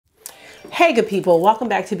Hey good people, welcome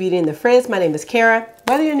back to Beauty and the Frizz. My name is Cara.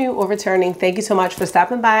 Whether you're new or returning, thank you so much for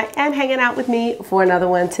stopping by and hanging out with me for another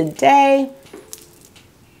one today.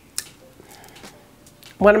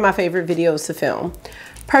 One of my favorite videos to film,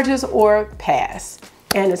 purchase or pass.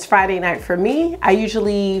 And it's Friday night for me. I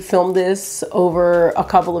usually film this over a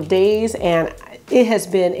couple of days and it has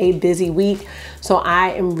been a busy week. So I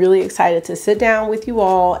am really excited to sit down with you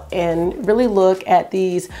all and really look at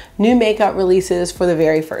these new makeup releases for the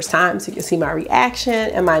very first time. So you can see my reaction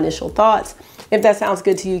and my initial thoughts. If that sounds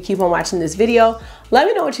good to you, keep on watching this video. Let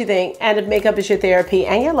me know what you think. And if makeup is your therapy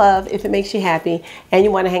and your love, if it makes you happy and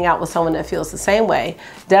you want to hang out with someone that feels the same way,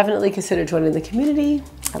 definitely consider joining the community.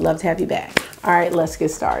 I'd love to have you back. All right, let's get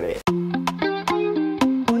started.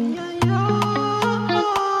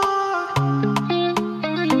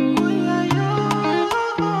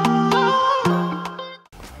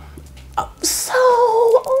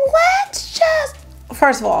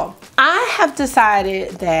 First of all, I have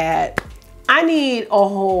decided that I need a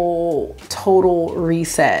whole total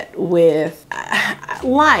reset with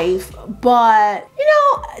life, but you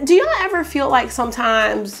know, do y'all ever feel like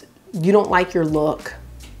sometimes you don't like your look?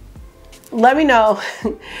 Let me know.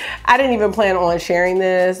 I didn't even plan on sharing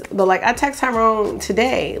this, but like I text Tyrone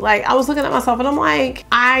today, like I was looking at myself and I'm like,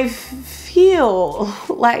 I feel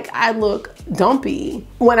like I look dumpy.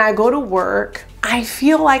 When I go to work, I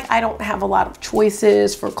feel like I don't have a lot of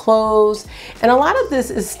choices for clothes. And a lot of this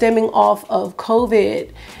is stemming off of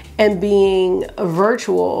COVID and being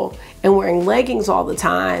virtual and wearing leggings all the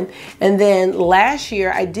time. And then last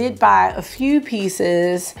year I did buy a few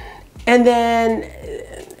pieces and then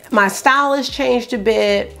my style has changed a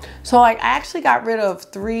bit. So like I actually got rid of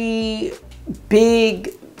 3 big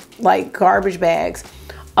like garbage bags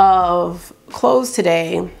of clothes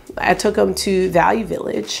today. I took them to Value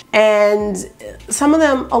Village and some of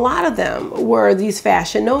them, a lot of them were these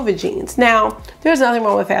Fashion Nova jeans. Now, there's nothing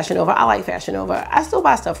wrong with Fashion Nova. I like Fashion Nova. I still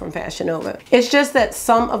buy stuff from Fashion Nova. It's just that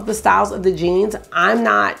some of the styles of the jeans I'm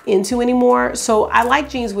not into anymore. So I like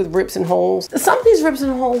jeans with rips and holes. Some of these rips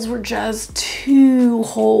and holes were just too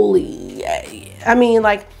holy. I mean,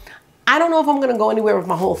 like, I don't know if I'm gonna go anywhere with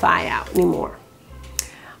my whole thigh out anymore.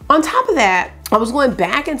 On top of that, I was going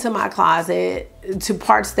back into my closet to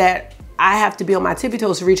parts that I have to be on my tippy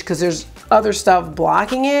toes to reach because there's other stuff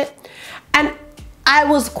blocking it. And I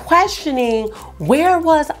was questioning, where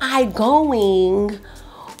was I going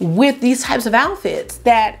with these types of outfits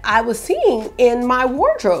that I was seeing in my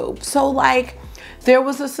wardrobe? So like, there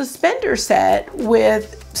was a suspender set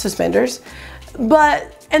with suspenders,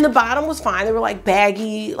 and the bottom was fine. They were like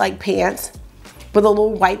baggy, like pants with a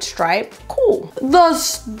little white stripe, cool. The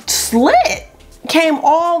slit came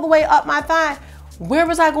all the way up my thigh. Where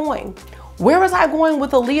was I going? Where was I going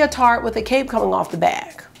with a leotard with a cape coming off the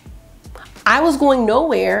back? I was going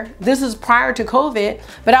nowhere. This is prior to COVID,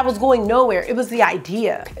 but I was going nowhere. It was the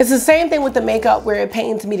idea. It's the same thing with the makeup where it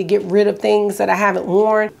pains me to get rid of things that I haven't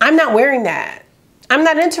worn. I'm not wearing that. I'm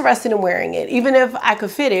not interested in wearing it, even if I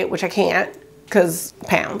could fit it, which I can't because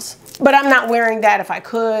pounds. But I'm not wearing that if I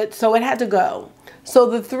could, so it had to go. So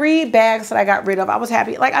the 3 bags that I got rid of, I was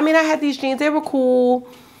happy. Like, I mean, I had these jeans, they were cool,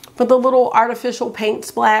 but the little artificial paint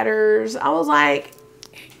splatters, I was like,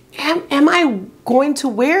 am I going to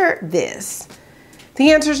wear this?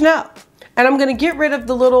 The answer is no. And I'm gonna get rid of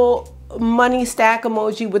the little money stack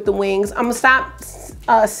emoji with the wings. I'm gonna stop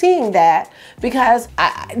seeing that because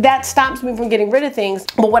that stops me from getting rid of things.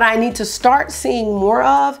 But what I need to start seeing more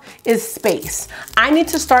of is space. I need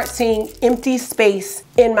to start seeing empty space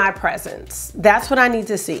in my presence. That's what I need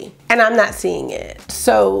to see. And I'm not seeing it.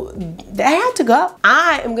 So that had to go.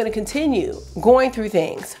 I am gonna continue going through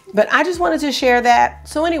things, but I just wanted to share that.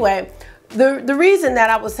 So anyway, the reason that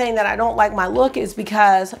I was saying that I don't like my look is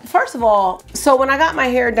because, first of all, so when I got my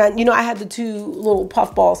hair done, you know, I had the 2 little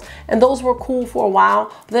puff balls and those were cool for a while.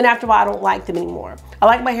 But then after a while, I don't like them anymore. I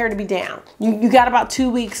like my hair to be down. You got about 2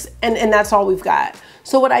 weeks and that's all we've got.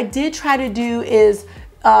 So what I did try to do is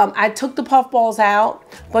I took the puff balls out,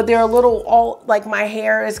 but they're a little, like my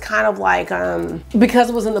hair is kind of like, because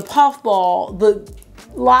it was in the puff ball, the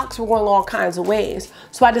locks were going all kinds of ways.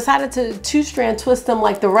 So I decided to 2-strand twist them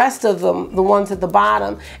like the rest of them, the ones at the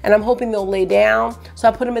bottom, and I'm hoping they'll lay down. So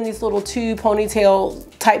I put them in these little 2 ponytail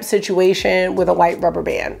type situation with a white rubber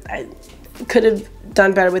band. I could have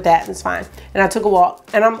done better with that, and it's fine. And I took a walk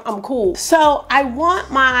and I'm cool. So I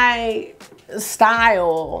want my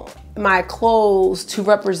style, my clothes to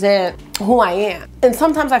represent who I am. And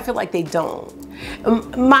sometimes I feel like they don't.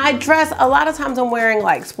 My dress, a lot of times I'm wearing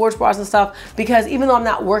like sports bras and stuff because even though I'm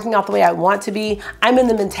not working out the way I want to be, I'm in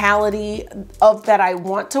the mentality of that I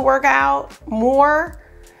want to work out more.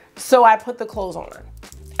 So I put the clothes on.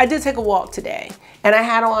 I did take a walk today and I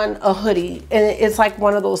had on a hoodie and it's like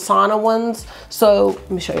one of those sauna ones. So let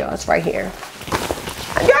me show y'all, it's right here.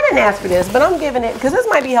 Y'all didn't ask for this, but I'm giving it because this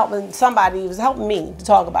might be helping somebody who's helping me to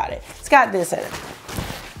talk about it. It's got this in it.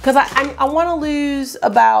 Because I want to lose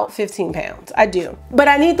about 15 pounds. I do. But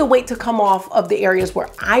I need the weight to come off of the areas where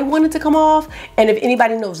I want it to come off. And if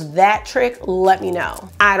anybody knows that trick, let me know.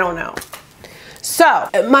 I don't know. So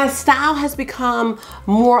my style has become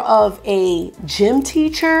more of a gym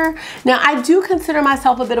teacher. Now I do consider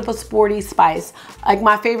myself a bit of a sporty spice. Like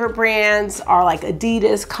my favorite brands are like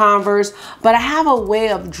Adidas, Converse, but I have a way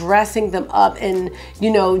of dressing them up and, you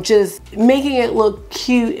know, just making it look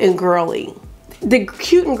cute and girly. The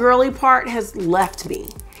cute and girly part has left me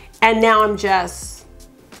and now I'm just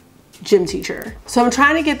gym teacher. So I'm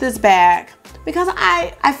trying to get this back because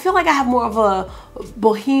I feel like I have more of a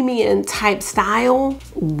bohemian type style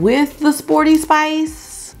with the sporty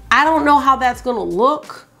spice. I don't know how that's gonna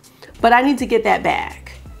look, but I need to get that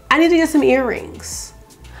back. I need to get some earrings.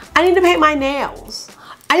 I need to paint my nails.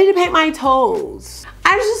 I need to paint my toes.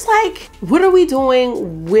 I was just like, what are we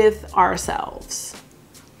doing with ourselves?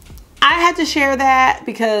 I had to share that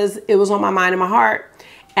because it was on my mind and my heart,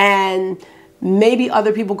 and maybe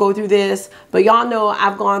other people go through this, but y'all know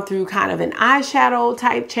I've gone through kind of an eyeshadow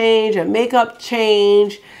type change, a makeup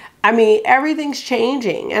change. I mean, everything's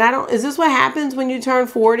changing. And is this what happens when you turn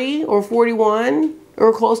 40 or 41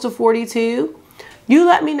 or close to 42? You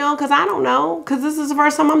let me know, because I don't know, because this is the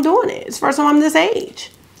first time I'm doing it. It's the first time I'm this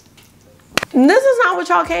age. And this is not what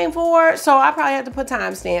y'all came for, so I probably have to put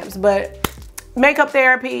timestamps, but makeup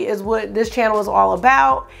therapy is what this channel is all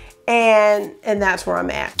about. And that's where I'm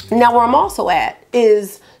at. Now where I'm also at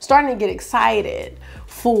is starting to get excited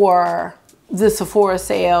for the Sephora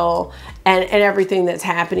sale and everything that's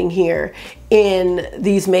happening here in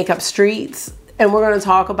these makeup streets. And we're gonna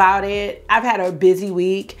talk about it. I've had a busy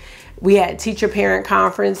week. We had teacher parent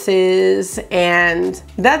conferences and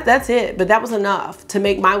that's it. But that was enough to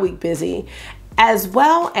make my week busy. As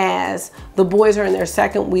well as the boys are in their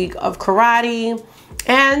second week of karate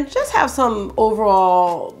and just have some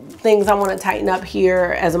overall things I want to tighten up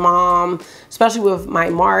here as a mom, especially with my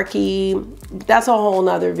Marky. That's a whole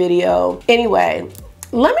nother video. Anyway,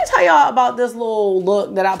 let me tell y'all about this little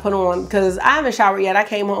look that I put on because I haven't showered yet. I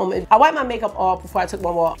came home and I wiped my makeup off before I took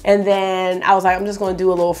my walk. And then I was like, I'm just going to do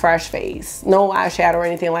a little fresh face. No eyeshadow or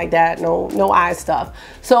anything like that. No eye stuff.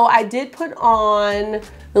 So I did put on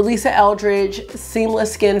the Lisa Eldridge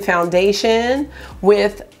Seamless Skin Foundation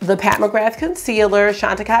with the Pat McGrath Concealer,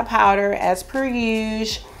 Chantecaille Powder as per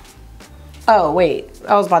usual. Oh wait,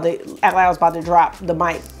 I was about to act like I was about to drop the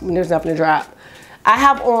mic when there's nothing to drop. I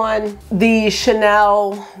have on the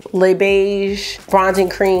Chanel Le Beige Bronzing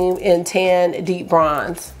Cream in Tan Deep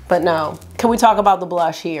Bronze, but no. Can we talk about the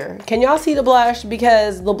blush here? Can y'all see the blush?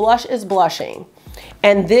 Because the blush is blushing.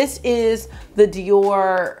 And this is the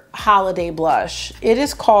Dior Holiday Blush. It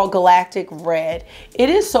is called Galactic Red. It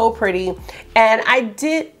is so pretty. And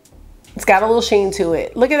it's got a little sheen to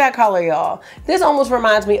it. Look at that color, y'all. This almost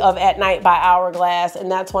reminds me of At Night by Hourglass,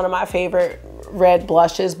 and that's one of my favorite red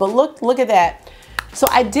blushes. But look at that. So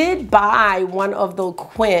I did buy one of the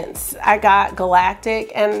Quints. I got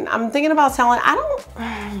Galactic, and I'm thinking about selling.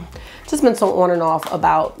 Just been so on and off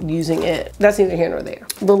about using it. That's neither here nor there.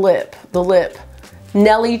 The lip.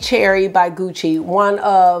 Nelly Cherry by Gucci, one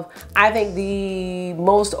of, I think, the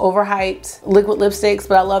most overhyped liquid lipsticks,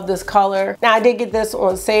 but I love this color. Now I did get this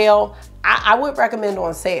on sale. I would recommend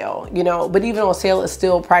on sale, you know, but even on sale it's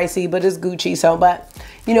still pricey, but it's Gucci. So, but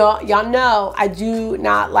you know, y'all know I do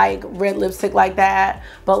not like red lipstick like that,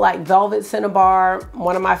 but like Velvet Cinnabar,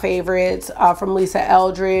 one of my favorites from Lisa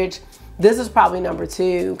Eldridge. This is probably number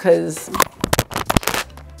 2 because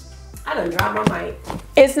I done dropped my mic.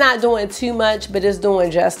 It's not doing too much, but it's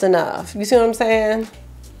doing just enough. You see what I'm saying?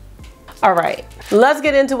 All right, let's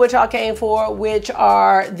get into what y'all came for, which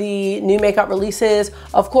are the new makeup releases.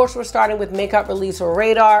 Of course, we're starting with Makeup Release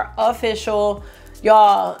Radar Official.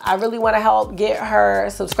 Y'all, I really want to help get her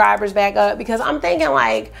subscribers back up because I'm thinking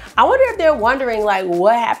like, I wonder if they're wondering like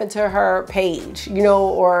what happened to her page, you know,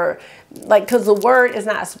 or like, cause the word is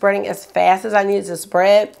not spreading as fast as I need it to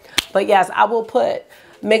spread. But yes, I will put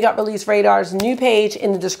Makeup Release Radar's new page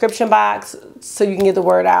in the description box so you can get the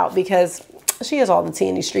word out because she has all the tea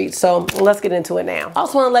in these streets. So let's get into it now. I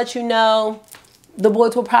also want to let you know the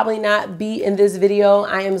boys will probably not be in this video.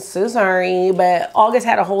 I am so sorry, but August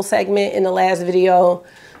had a whole segment in the last video.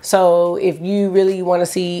 So if you really want to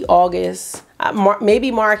see August,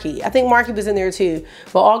 maybe Marky. I think Marky was in there too.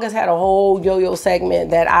 But August had a whole yo-yo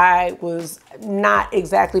segment that I was not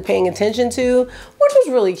exactly paying attention to, which was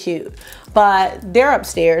really cute. But they're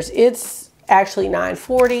upstairs. It's actually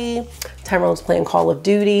 9:40. Tyrone's playing Call of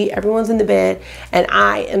Duty. Everyone's in the bed, and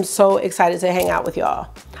I am so excited to hang out with y'all.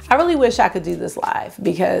 I really wish I could do this live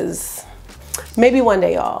because maybe one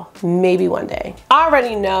day, y'all. Maybe one day. I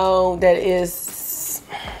already know that is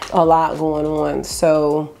a lot going on,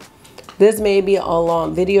 so this may be a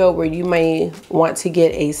long video where you may want to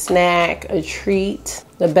get a snack, a treat,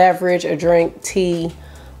 a beverage, a drink, tea,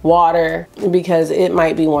 water, because it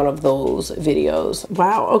might be one of those videos.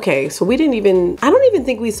 Wow, okay, so I don't even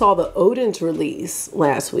think we saw the Odin's release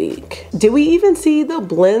last week. Did we even see the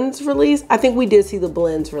blends release? I think we did see the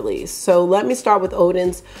blends release. So let me start with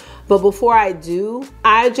Odin's. But before I do,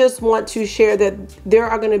 I just want to share that there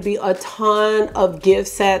are gonna be a ton of gift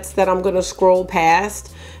sets that I'm gonna scroll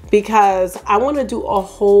past because I wanna do a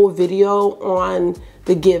whole video on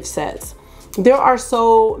the gift sets. There are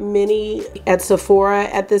so many at Sephora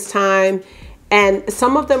at this time, and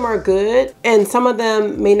some of them are good and some of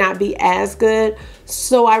them may not be as good.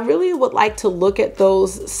 So I really would like to look at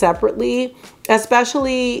those separately,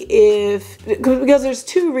 especially because there's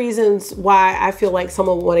two reasons why I feel like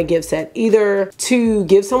someone would want a gift set: either to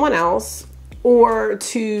give someone else or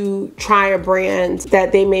to try a brand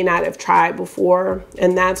that they may not have tried before.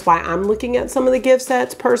 And that's why I'm looking at some of the gift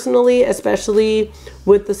sets personally, especially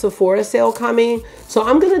with the Sephora sale coming. So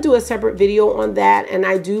I'm gonna do a separate video on that, and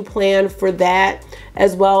I do plan for that,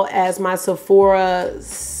 as well as my Sephora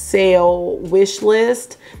sale wish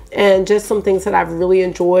list and just some things that I've really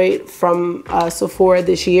enjoyed from Sephora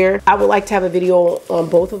this year. I would like to have a video on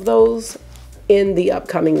both of those in the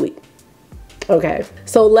upcoming week. Okay,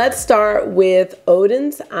 so let's start with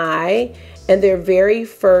Odin's Eye and their very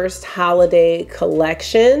first holiday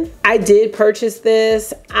collection. I did purchase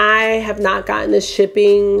this. I have not gotten a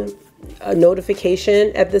shipping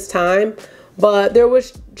notification at this time, but there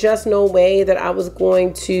was just no way that I was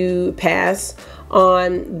going to pass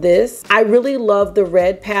on this. I really love the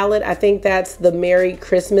red palette. I think that's the Merry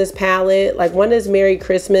Christmas palette. Like, one is Merry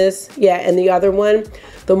Christmas, yeah, and the other one,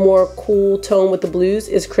 the more cool tone with the blues,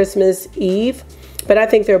 is Christmas Eve. But I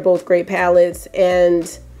think they're both great palettes, and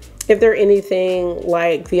if they're anything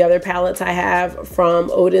like the other palettes I have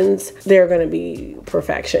from Odin's, they're gonna be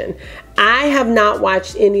perfection. I have not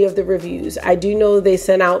watched any of the reviews. I do know they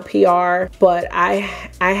sent out PR, but I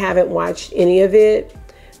haven't watched any of it.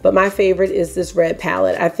 But my favorite is this red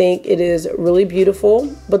palette. I think it is really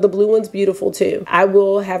beautiful, but the blue one's beautiful too. I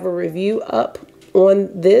will have a review up on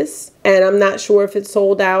this, and I'm not sure if it's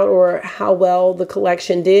sold out or how well the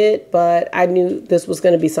collection did, but I knew this was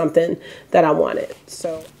gonna be something that I wanted.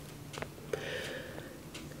 So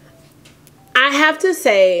I have to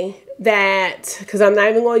say that, because I'm not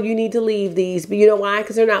even going, you need to leave these, but you know why?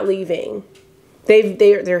 Because they're not leaving.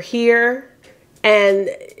 They're here. And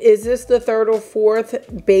is this the third or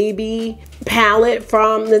fourth baby palette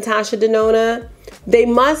from Natasha Denona? They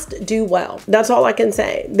must do well. That's all I can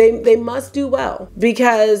say. They must do well,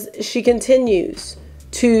 because she continues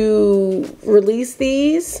to release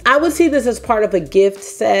these. I would see this as part of a gift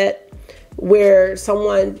set where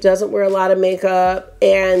someone doesn't wear a lot of makeup.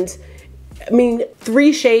 And I mean,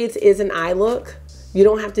 3 shades is an eye look. You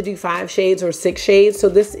don't have to do 5 shades or 6 shades. So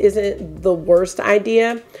this isn't the worst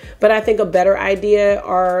idea, but I think a better idea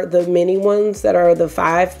are the mini ones that are the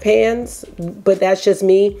 5 pans, but that's just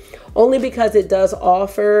me, only because it does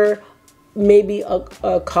offer maybe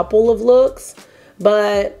a couple of looks.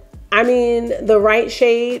 But I mean, the right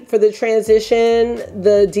shade for the transition,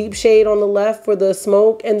 the deep shade on the left for the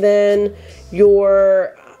smoke, and then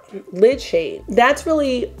your lid shade. That's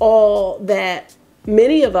really all that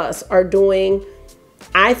many of us are doing,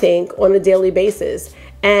 I think, on a daily basis.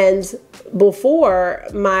 And before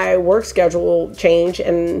my work schedule changed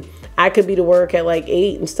and I could be to work at like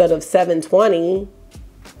 8 instead of 7:20,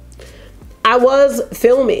 I was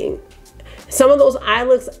filming. Some of those eye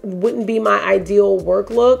looks wouldn't be my ideal work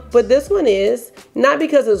look, but this one is, not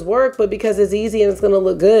because it's work, but because it's easy and it's gonna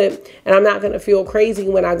look good. And I'm not gonna feel crazy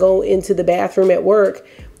when I go into the bathroom at work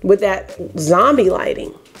with that zombie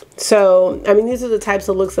lighting. So, I mean, these are the types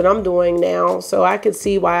of looks that I'm doing now. So I could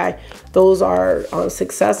see why those are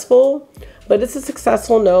successful, but it's a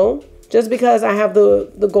successful no, just because I have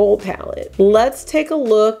the gold palette. Let's take a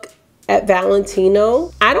look at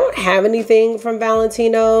Valentino. I don't have anything from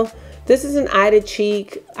Valentino. This is an eye to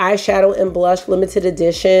cheek eyeshadow and blush limited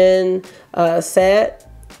edition set.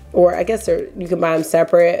 Or I guess you can buy them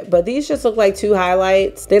separate, but these just look like 2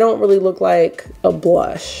 highlights. They don't really look like a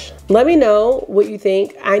blush. Let me know what you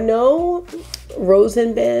think. I know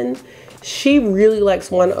Rosenben, she really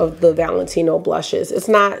likes one of the Valentino blushes. It's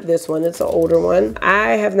not this one, it's an older one.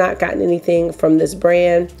 I have not gotten anything from this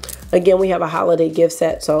brand. Again, we have a holiday gift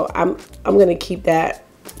set, so I'm gonna keep that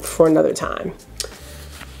for another time.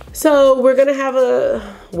 So we're gonna have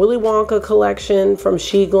a Willy Wonka collection from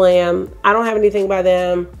She Glam. I don't have anything by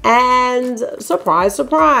them. And surprise,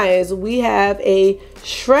 surprise, we have a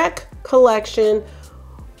Shrek collection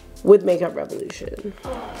with Makeup Revolution.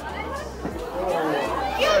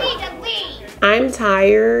 I'm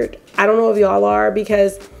tired. I don't know if y'all are,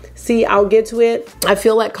 because see, I'll get to it. I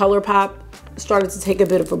feel like ColourPop started to take a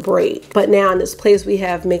bit of a break, but now in this place we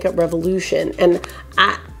have Makeup Revolution, and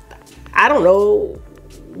I don't know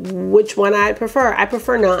which one I prefer. I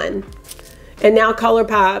prefer none. And now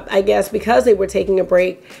ColourPop, I guess because they were taking a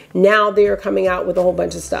break, now they're coming out with a whole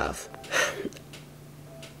bunch of stuff.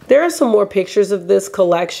 There are some more pictures of this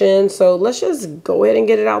collection, so let's just go ahead and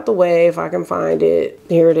get it out the way if I can find it.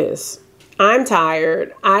 Here it is. I'm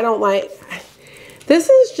tired. I don't like, this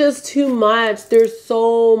is just too much. There's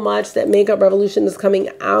so much that Makeup Revolution is coming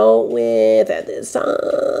out with at this time.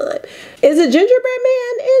 Is it Gingerbread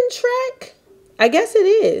Man in Shrek? I guess it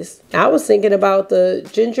is. I was thinking about the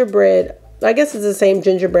gingerbread. I guess it's the same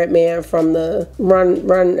gingerbread man from the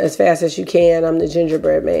Run as Fast as You Can. I'm the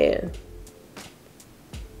gingerbread man.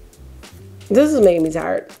 This is making me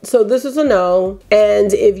tired. So this is a no.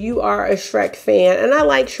 And if you are a Shrek fan, and I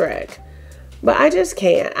like Shrek, but I just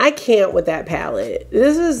can't. I can't with that palette.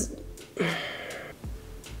 This is...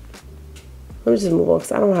 Let me just move on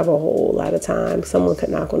because I don't have a whole lot of time. Someone could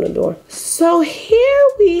knock on the door. So here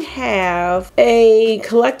we have a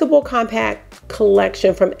collectible compact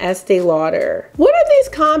collection from Estee Lauder. What are these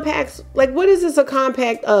compacts? Like, what is this a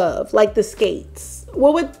compact of? Like the skates.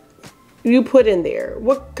 What would you put in there?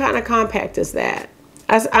 What kind of compact is that?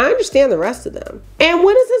 I understand the rest of them. And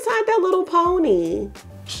what is inside that little pony?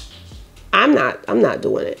 I'm not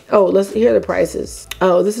doing it. Oh, let's hear the prices.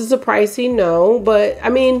 Oh, this is a pricey no, but I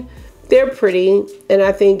mean, they're pretty, and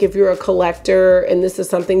I think if you're a collector and this is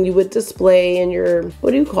something you would display in your,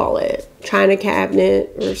 what do you call it? China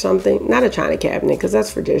cabinet or something? Not a china cabinet, because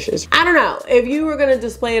that's for dishes. I don't know. If you were gonna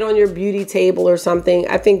display it on your beauty table or something,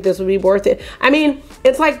 I think this would be worth it. I mean,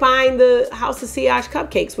 it's like buying the House of Siage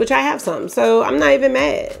cupcakes, which I have some, so I'm not even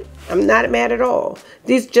mad. I'm not mad at all.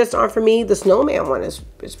 These just aren't for me. The snowman one is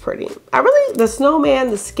pretty. The snowman,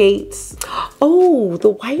 the skates. Oh, the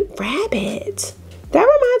white rabbit. That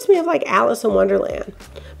reminds me of like Alice in Wonderland.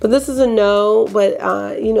 But this is a no,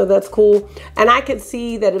 but you know, that's cool. And I could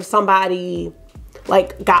see that if somebody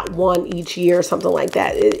like got one each year or something like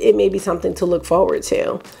that, it may be something to look forward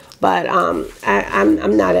to. But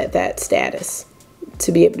I'm not at that status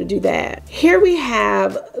to be able to do that. Here we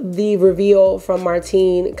have the reveal from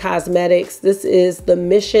Martine Cosmetics. This is the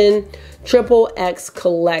Mission Triple X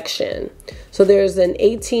collection. So there's an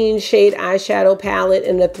 18 shade eyeshadow palette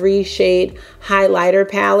and a 3 shade highlighter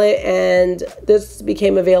palette, and this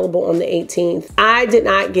became available on the 18th. I did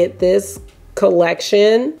not get this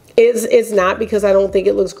collection. It's not because I don't think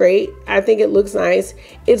it looks great. I think it looks nice.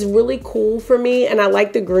 It's really cool for me, and I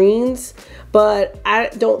like the greens, but I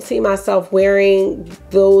don't see myself wearing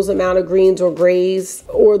those amount of greens or grays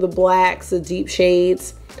or the blacks, the deep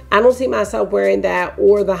shades. I don't see myself wearing that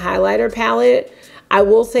or the highlighter palette. I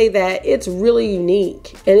will say that it's really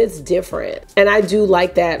unique and it's different. And I do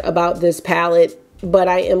like that about this palette, but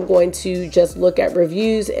I am going to just look at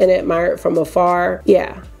reviews and admire it from afar.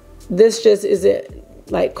 Yeah, this just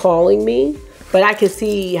isn't like calling me, but I can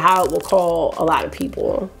see how it will call a lot of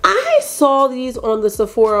people. I saw these on the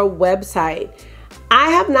Sephora website. I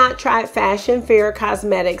have not tried Fashion Fair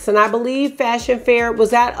Cosmetics, and I believe Fashion Fair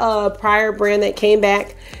was that a prior brand that came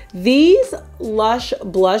back. These Lush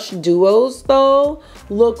Blush Duos though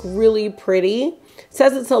look really pretty. It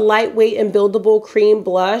says it's a lightweight and buildable cream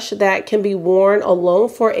blush that can be worn alone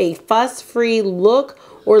for a fuss-free look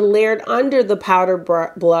or layered under the powder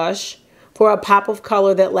blush for a pop of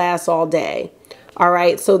color that lasts all day. All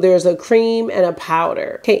right, so there's a cream and a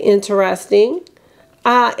powder. Okay, interesting.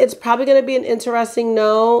 It's probably gonna be an interesting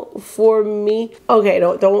no for me. Okay,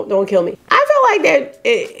 don't kill me. I feel like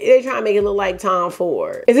they're trying to make it look like Tom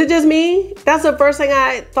Ford. Is it just me? That's the first thing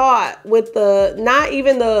I thought with the, not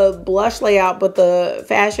even the blush layout, but the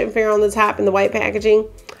Fashion Fair on the top and the white packaging. All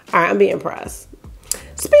right, I'm being impressed.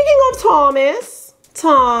 Speaking of Thomas,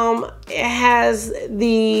 Tom has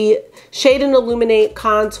the Shade and Illuminate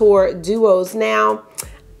Contour Duos. Now,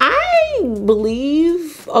 I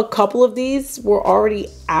believe a couple of these were already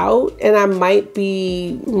out, and I might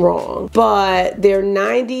be wrong, but they're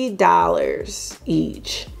 $90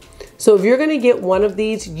 each. So if you're gonna get one of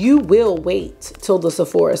these, you will wait till the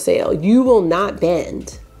Sephora sale. You will not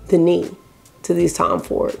bend the knee to these Tom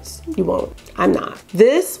Fords. You won't. I'm not.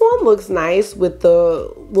 This one looks nice with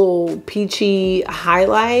the little peachy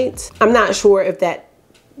highlight. I'm not sure if that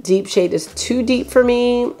deep shade is too deep for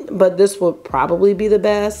me, but this would probably be the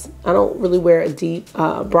best. I don't really wear a deep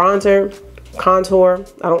bronzer, contour.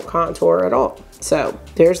 I don't contour at all. So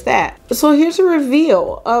there's that. So here's a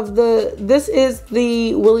reveal of this is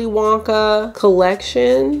the Willy Wonka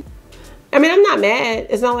collection. I mean, I'm not mad.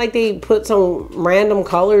 It's not like they put some random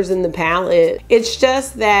colors in the palette. It's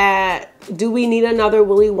just that, do we need another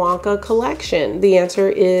Willy Wonka collection? The answer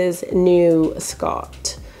is no,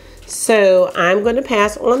 Scott. So I'm going to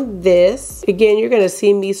pass on this. Again, you're going to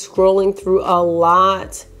see me scrolling through a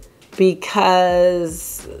lot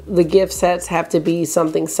because the gift sets have to be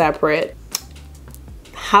something separate.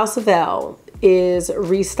 House of Elle is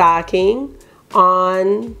restocking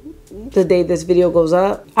on the day this video goes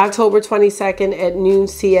up, October 22nd at noon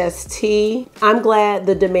CST. I'm glad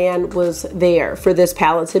the demand was there for this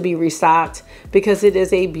palette to be restocked because it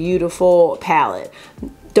is a beautiful palette.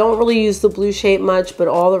 Don't really use the blue shade much, but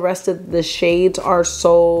all the rest of the shades are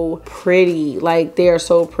so pretty. Like, they are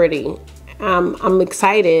so pretty. I'm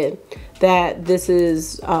excited that this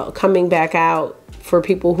is coming back out for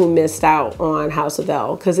people who missed out on House of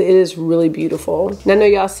Elle because it is really beautiful. And I know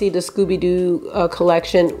y'all see the Scooby Doo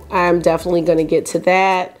collection. I'm definitely going to get to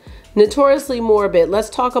that. Notoriously Morbid. Let's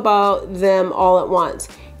talk about them all at once.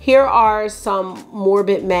 Here are some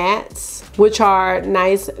Morbid mattes, which are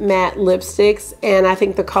nice matte lipsticks, and I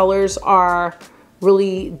think the colors are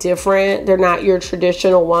really different. They're not your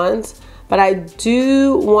traditional ones, but I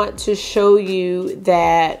do want to show you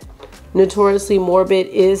that Notoriously Morbid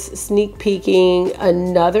is sneak peeking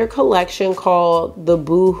another collection called the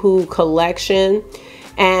Boohoo Collection.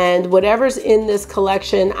 And whatever's in this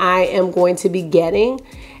collection, I am going to be getting.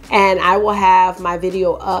 And I will have my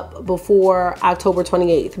video up before October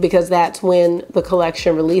 28th because that's when the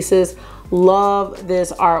collection releases. Love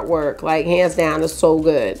this artwork, like hands down, it's so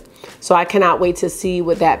good. So I cannot wait to see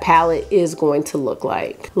what that palette is going to look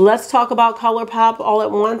like. Let's talk about ColourPop all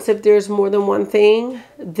at once if there's more than one thing.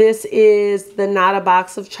 This is the Not a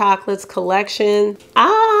Box of Chocolates collection.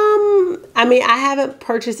 I mean, I haven't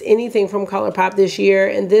purchased anything from ColourPop this year,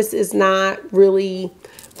 and this is not really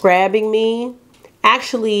grabbing me.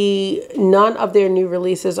 Actually, none of their new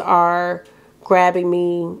releases are grabbing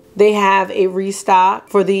me. They have a restock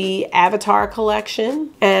for the Avatar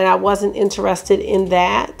collection, and I wasn't interested in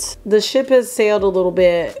that. The ship has sailed a little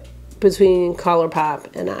bit between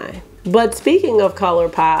ColourPop and I. But speaking of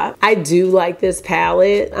ColourPop, I do like this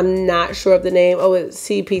palette. I'm not sure of the name. Oh, it's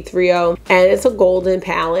CP30, and it's a golden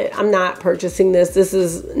palette. I'm not purchasing this. This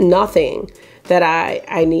is nothing that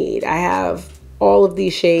I need. I have all of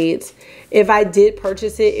these shades. If I did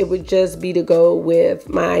purchase it, it would just be to go with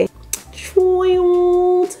my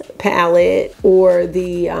Child palette or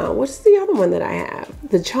the what's the other one that I have?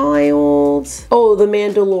 The Child. Oh, the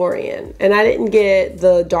Mandalorian. And I didn't get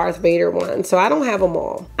the Darth Vader one, so I don't have them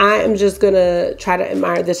all. I am just gonna try to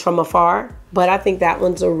admire this from afar, but I think that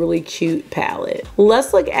one's a really cute palette.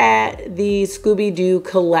 Let's look at the Scooby Doo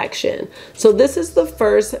collection. So this is the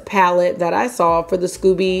first palette that I saw for the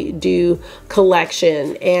Scooby Doo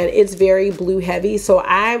collection, and it's very blue heavy, so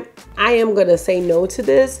I am gonna say no to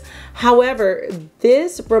this. However,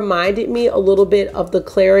 this reminded me a little bit of the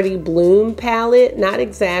Clarity Bloom palette. Not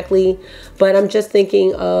exactly, but I'm just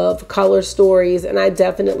thinking of Color Stories, and I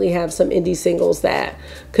definitely have some indie singles that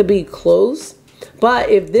could be close. But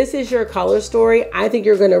if this is your color story, I think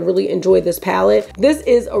you're gonna really enjoy this palette. This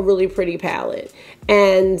is a really pretty palette.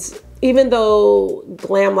 And even though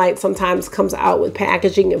Glamlite sometimes comes out with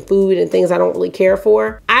packaging and food and things I don't really care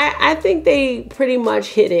for, I think they pretty much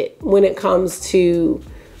hit it when it comes to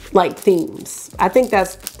like themes. I think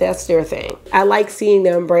that's their thing. I like seeing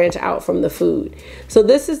them branch out from the food. So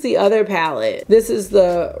this is the other palette. This is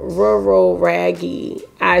the Roro Raggy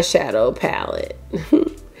eyeshadow palette.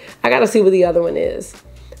 I gotta see what the other one is.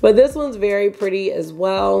 But this one's very pretty as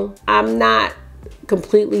well. I'm not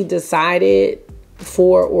completely decided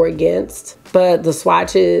for or against, but the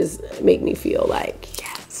swatches make me feel like,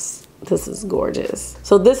 yes, this is gorgeous.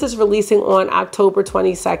 So this is releasing on October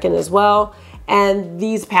 22nd as well. And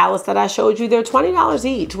these palettes that I showed you, they're $20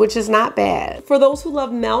 each, which is not bad. For those who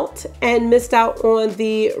love Melt and missed out on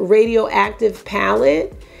the Radioactive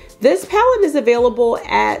palette, this palette is available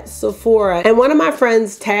at Sephora. And one of my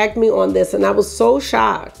friends tagged me on this and I was so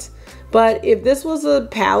shocked. But if this was a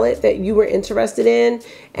palette that you were interested in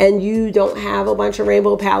and you don't have a bunch of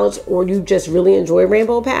rainbow palettes or you just really enjoy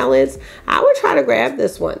rainbow palettes, I would try to grab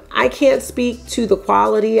this one. I can't speak to the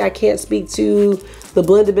quality. I can't speak to the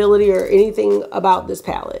blendability or anything about this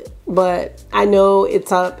palette, but I know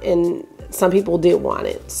it's up and some people did want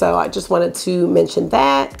it. So I just wanted to mention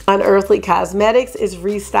that. Unearthly Cosmetics is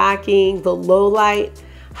restocking the Low Light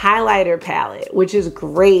highlighter palette, which is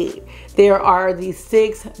great. There are these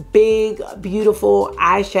 6 big, beautiful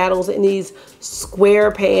eyeshadows in these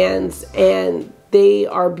square pans, and they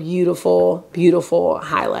are beautiful, beautiful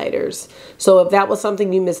highlighters. So if that was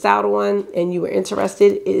something you missed out on and you were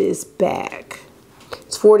interested, it is back.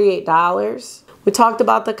 It's $48. We talked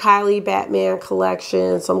about the Kylie Batman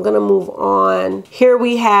collection, so I'm gonna move on. Here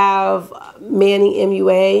we have Manny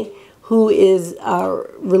MUA, who is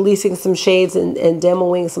releasing some shades and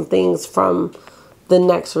demoing some things from the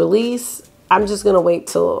next release. I'm just gonna wait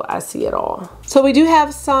till I see it all. So we do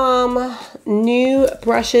have some new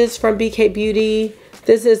brushes from BK Beauty.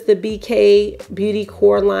 This is the BK Beauty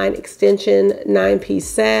Core Line Extension 9-piece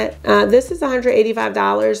set. This is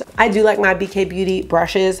 $185. I do like my BK Beauty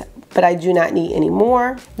brushes, but I do not need any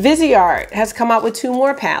more. Viseart has come out with 2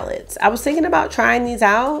 more palettes. I was thinking about trying these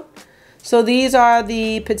out. So these are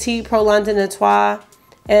the Petite Pro London Etoile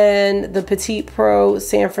and the Petite Pro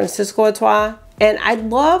San Francisco Etoile. And I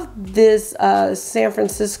love this San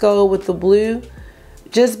Francisco with the blue,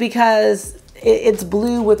 just because it's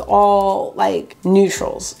blue with all like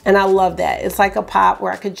neutrals. And I love that. It's like a pop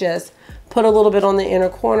where I could just put a little bit on the inner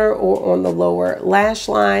corner or on the lower lash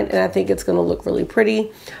line, and I think it's gonna look really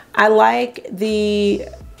pretty. I like the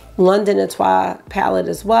London Etoile palette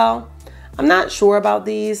as well. I'm not sure about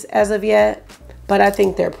these as of yet, but I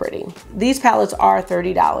think they're pretty. These palettes are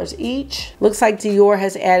 $30 each. Looks like Dior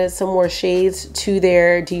has added some more shades to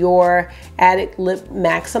their Dior Adept Lip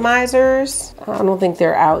Maximizers. I don't think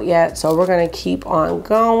they're out yet, so we're gonna keep on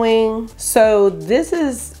going. So this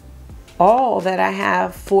is all that I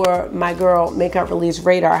have for my girl makeup release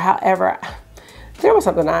radar. However, there was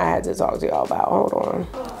something I had to talk to y'all about. Hold on.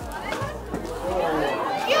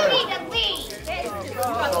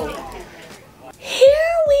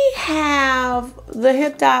 Here we have the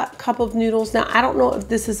Huda cup of noodles. Now, I don't know if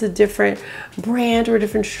this is a different brand or a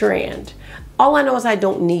different strand. All I know is I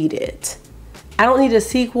don't need it. I don't need a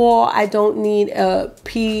sequel. I don't need a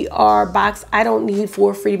PR box. I don't need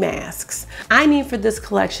 4 free masks. I need for this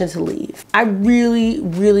collection to leave. I really,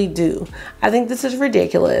 really do. I think this is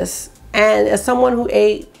ridiculous. And as someone who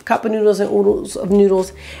ate cup of noodles and oodles of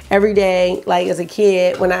noodles every day, like as a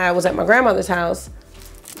kid when I was at my grandmother's house,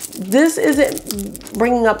 this isn't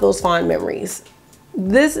bringing up those fond memories.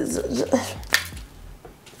 This is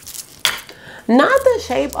not the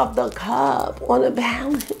shape of the cup on the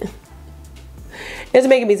palette. It's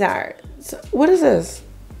making me tired. So what is this?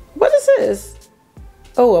 What is this?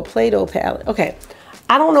 Oh, a Play-Doh palette. Okay.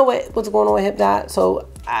 I don't know what's going on with Huda, so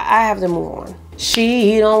I have to move on.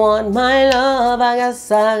 She don't want my love. I guess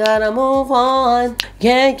I gotta move on.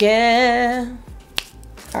 Yeah, yeah.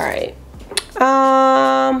 All right.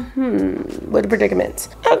 What a predicament.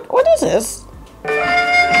 What is this?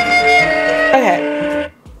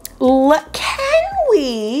 Okay.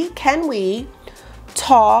 Can we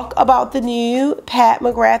talk about the new Pat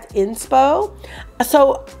McGrath inspo?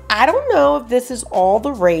 So I don't know if this is all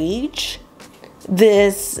the rage,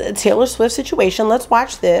 this Taylor Swift situation. Let's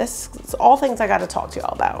watch this. It's all things I got to talk to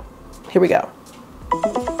y'all about. Here we go.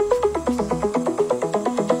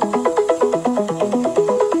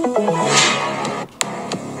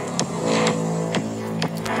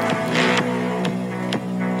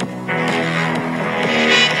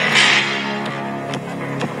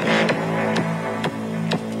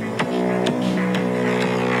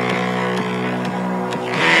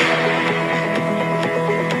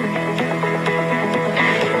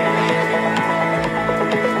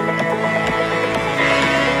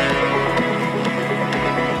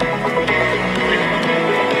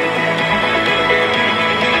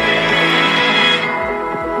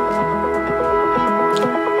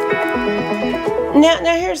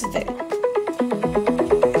 Now here's the thing.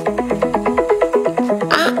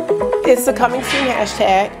 It's the coming soon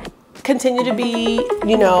hashtag. Continue to be,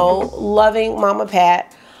 you know, loving Mama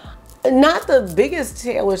Pat. Not the biggest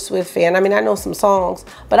Taylor Swift fan. I mean, I know some songs,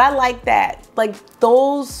 but I like that. Like,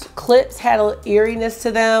 those clips had an eeriness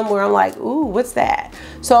to them where I'm like, ooh, what's that?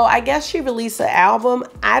 So I guess she released an album.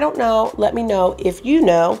 I don't know. Let me know if you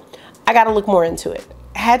know. I got to look more into it.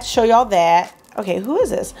 I had to show y'all that. Okay, who is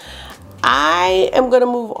this? I am going to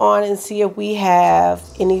move on and see if we have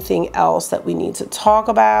anything else that we need to talk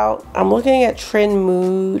about. I'm looking at Trend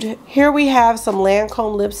Mood. Here we have some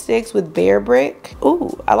Lancome lipsticks with Bear Brick.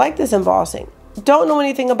 Ooh, I like this embossing. Don't know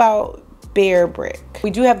anything about Bear Brick.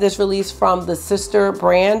 We do have this release from the sister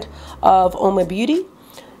brand of Uma Beauty.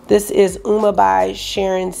 This is Uma by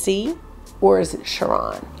Sharon C. Or is it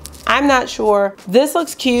Sharon? I'm not sure. This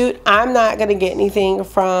looks cute. I'm not gonna get anything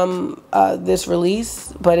from this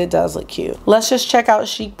release, but it does look cute. Let's just check out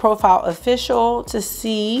Chic Profile Official to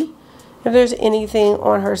see if there's anything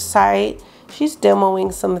on her site. She's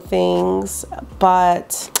demoing some things,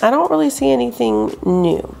 but I don't really see anything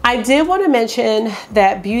new. I did want to mention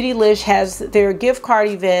that Beautylish has their gift card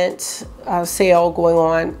event sale going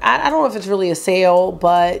on. I don't know if it's really a sale,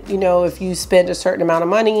 but you know, if you spend a certain amount of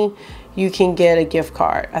money, you can get a gift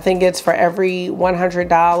card. I think it's for every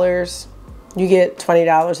 $100, you get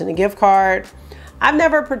 $20 in a gift card. I've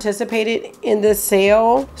never participated in this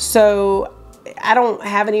sale, so I don't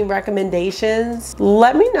have any recommendations.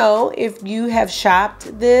 Let me know if you have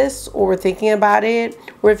shopped this or were thinking about it,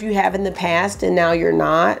 or if you have in the past and now you're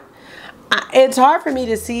not. It's hard for me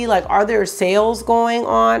to see, like, are there sales going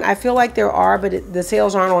on? I feel like there are, but the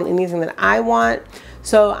sales aren't on anything that I want.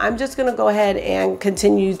 So I'm just gonna go ahead and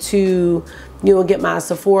continue to, you know, get my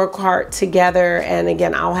Sephora cart together. And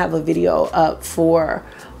again, I'll have a video up for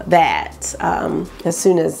that as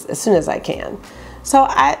soon as I can. So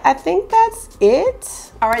I think that's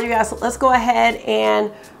it. All right, you guys, so let's go ahead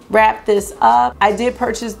and wrap this up. I did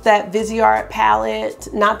purchase that Viseart palette,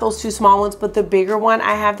 not those two small ones, but the bigger one.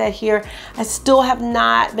 I have that here. I still have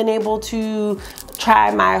not been able to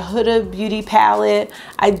try my Huda Beauty palette.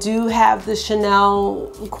 I do have the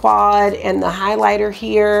Chanel Quad and the highlighter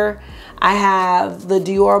here. I have the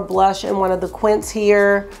Dior blush and one of the Quints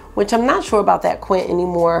here, which I'm not sure about that Quint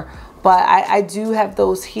anymore, but I do have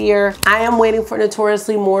those here. I am waiting for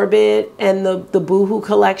Notoriously Morbid and the Boohoo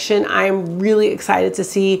collection. I am really excited to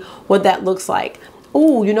see what that looks like.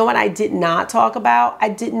 Oh, you know what I did not talk about? I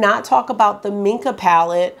did not talk about the Minka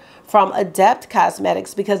palette from Adept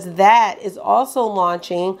Cosmetics, because that is also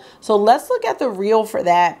launching. So let's look at the reel for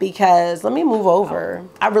that, because let me move over.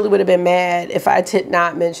 I really would have been mad if I did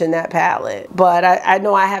not mention that palette, but I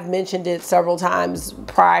know I have mentioned it several times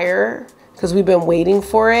prior, because we've been waiting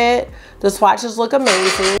for it. The swatches look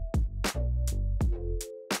amazing.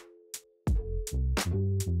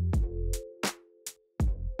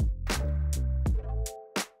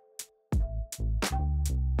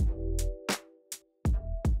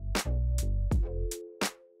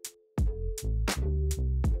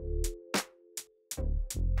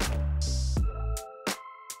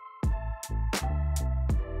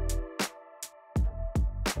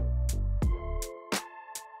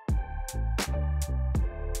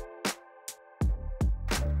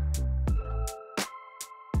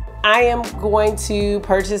 I am going to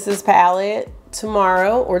purchase this palette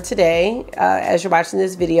tomorrow or today as you're watching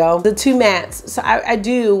this video. The two mattes, so I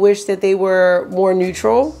do wish that they were more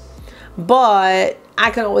neutral, but I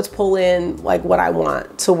can always pull in like what I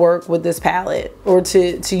want to work with this palette, or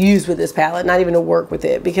to use with this palette, not even to work with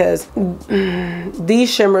it, because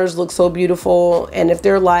these shimmers look so beautiful. And if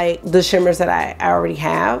they're like the shimmers that I already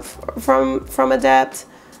have from Adept,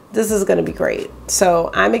 this is gonna be great.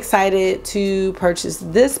 So I'm excited to purchase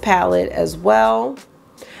this palette as well.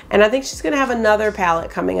 And I think she's gonna have another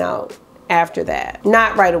palette coming out after that.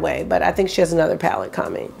 Not right away, but I think she has another palette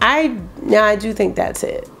coming. I do think that's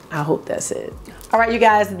it. I hope that's it. All right, you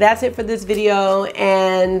guys, that's it for this video.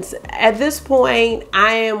 And at this point,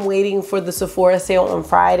 I am waiting for the Sephora sale on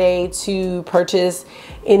Friday to purchase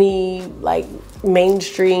any like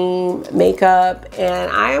mainstream makeup,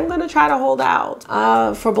 and I am gonna try to hold out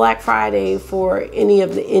for Black Friday for any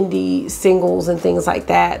of the indie singles and things like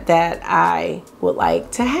that that I would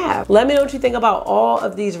like to have. Let me know what you think about all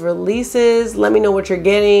of these releases. Let me know what you're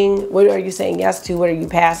getting. What are you saying yes to? What are you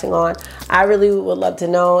passing on? I really would love to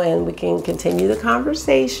know, and we can continue the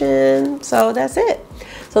conversation. So that's it.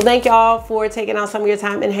 So thank y'all for taking out some of your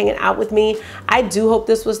time and hanging out with me. I do hope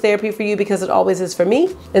this was therapy for you, because it always is for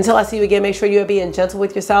me. Until I see you again, make sure you are being gentle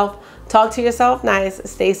with yourself. Talk to yourself nice,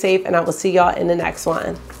 stay safe, and I will see y'all in the next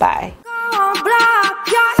one. Bye.